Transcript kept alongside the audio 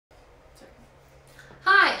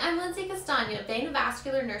I'm Lindsay Castagno,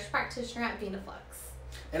 Venovascular Nurse Practitioner at VenaFlux.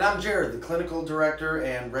 And I'm Jared, the Clinical Director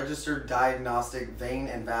and Registered Diagnostic Vein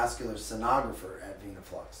and Vascular Sonographer at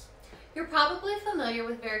VenaFlux. You're probably familiar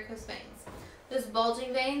with varicose veins. Those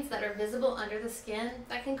bulging veins that are visible under the skin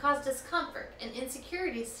that can cause discomfort and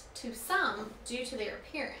insecurities to some due to their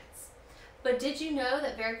appearance. But did you know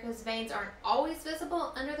that varicose veins aren't always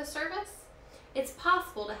visible under the surface? It's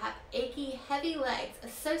possible to have achy, heavy legs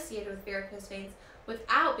associated with varicose veins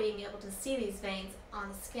without being able to see these veins on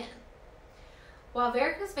the skin. While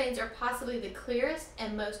varicose veins are possibly the clearest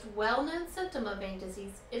and most well-known symptom of vein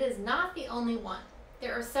disease, it is not the only one.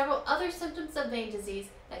 There are several other symptoms of vein disease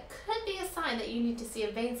that could be a sign that you need to see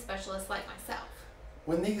a vein specialist like myself.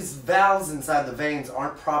 When these valves inside the veins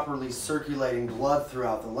aren't properly circulating blood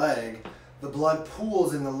throughout the leg, the blood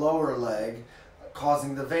pools in the lower leg,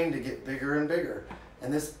 causing the vein to get bigger and bigger.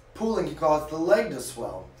 And this pooling can cause the leg to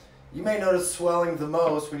swell. You may notice swelling the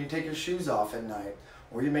most when you take your shoes off at night,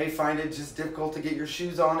 or you may find it just difficult to get your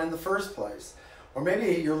shoes on in the first place. Or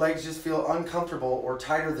maybe your legs just feel uncomfortable or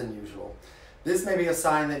tighter than usual. This may be a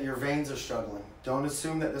sign that your veins are struggling. Don't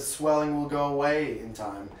assume that the swelling will go away in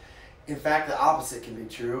time. In fact, the opposite can be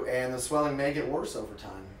true, and the swelling may get worse over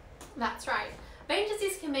time. That's right. Vein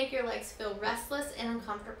disease can make your legs feel restless and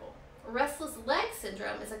uncomfortable. Restless leg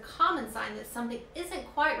syndrome is a common sign that something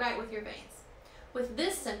isn't quite right with your veins. With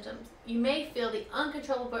this symptom, you may feel the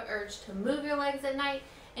uncontrollable urge to move your legs at night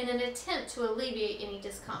in an attempt to alleviate any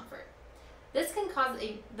discomfort. This can cause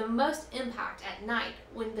the most impact at night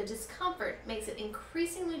when the discomfort makes it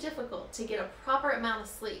increasingly difficult to get a proper amount of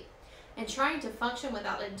sleep, and trying to function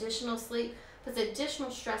without additional sleep puts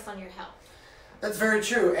additional stress on your health. That's very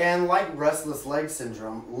true, and like restless leg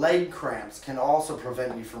syndrome, leg cramps can also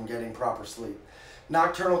prevent you from getting proper sleep.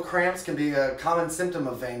 Nocturnal cramps can be a common symptom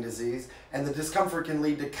of vein disease, and the discomfort can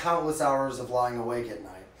lead to countless hours of lying awake at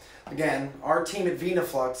night. Again, our team at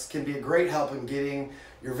VenaFlux can be a great help in getting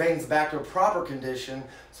your veins back to a proper condition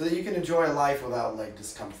so that you can enjoy a life without leg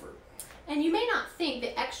discomfort. And you may not think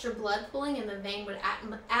that extra blood pooling in the vein would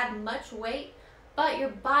add much weight, but your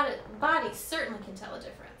body certainly can tell a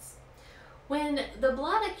difference. When the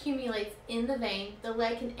blood accumulates in the vein, the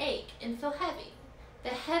leg can ache and feel heavy. The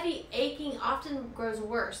heavy aching often grows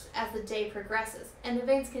worse as the day progresses, and the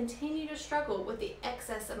veins continue to struggle with the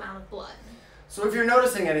excess amount of blood. So if you're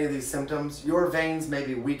noticing any of these symptoms, your veins may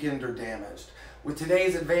be weakened or damaged. With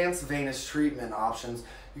today's advanced venous treatment options,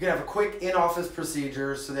 you can have a quick in-office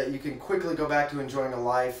procedure so that you can quickly go back to enjoying a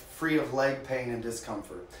life free of leg pain and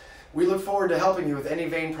discomfort. We look forward to helping you with any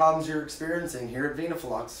vein problems you're experiencing here at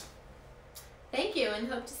VenaFlux. Thank you, and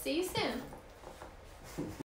hope to see you soon.